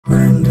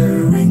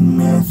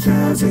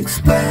was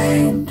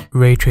explained.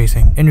 Ray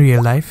tracing. In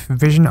real life,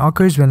 vision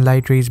occurs when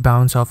light rays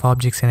bounce off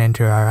objects and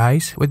enter our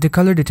eyes, with the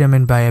color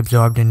determined by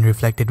absorbed and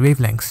reflected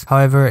wavelengths.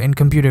 However, in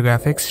computer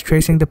graphics,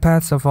 tracing the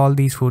paths of all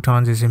these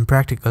photons is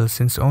impractical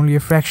since only a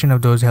fraction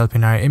of those help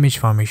in our image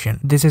formation.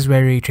 This is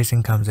where ray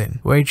tracing comes in,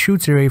 where it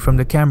shoots a ray from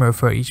the camera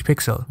for each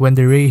pixel. When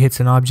the ray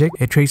hits an object,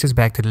 it traces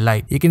back to the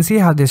light. You can see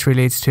how this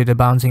relates to the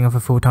bouncing of a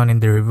photon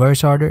in the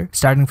reverse order,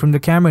 starting from the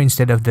camera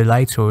instead of the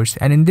light source,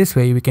 and in this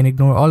way we can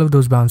ignore all of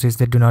those bounces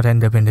that do not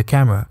end up in the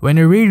camera. When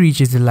a ray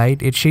reaches the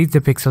light, it shades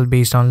the pixel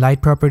based on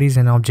light properties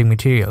and object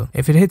material.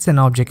 If it hits an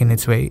object in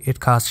its way, it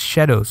casts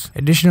shadows.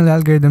 Additional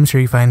algorithms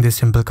refine this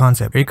simple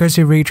concept.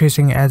 Recursive ray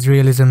tracing adds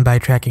realism by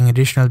tracking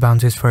additional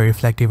bounces for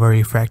reflective or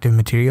refractive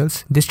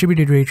materials.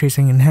 Distributed ray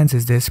tracing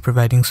enhances this,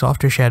 providing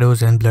softer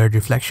shadows and blurred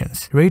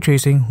reflections. Ray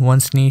tracing,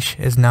 once niche,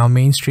 is now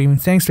mainstream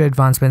thanks to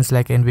advancements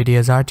like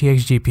NVIDIA's RTX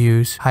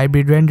GPUs,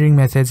 hybrid rendering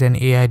methods, and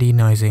AI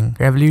denoising,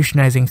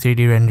 revolutionizing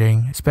 3D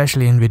rendering,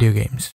 especially in video games.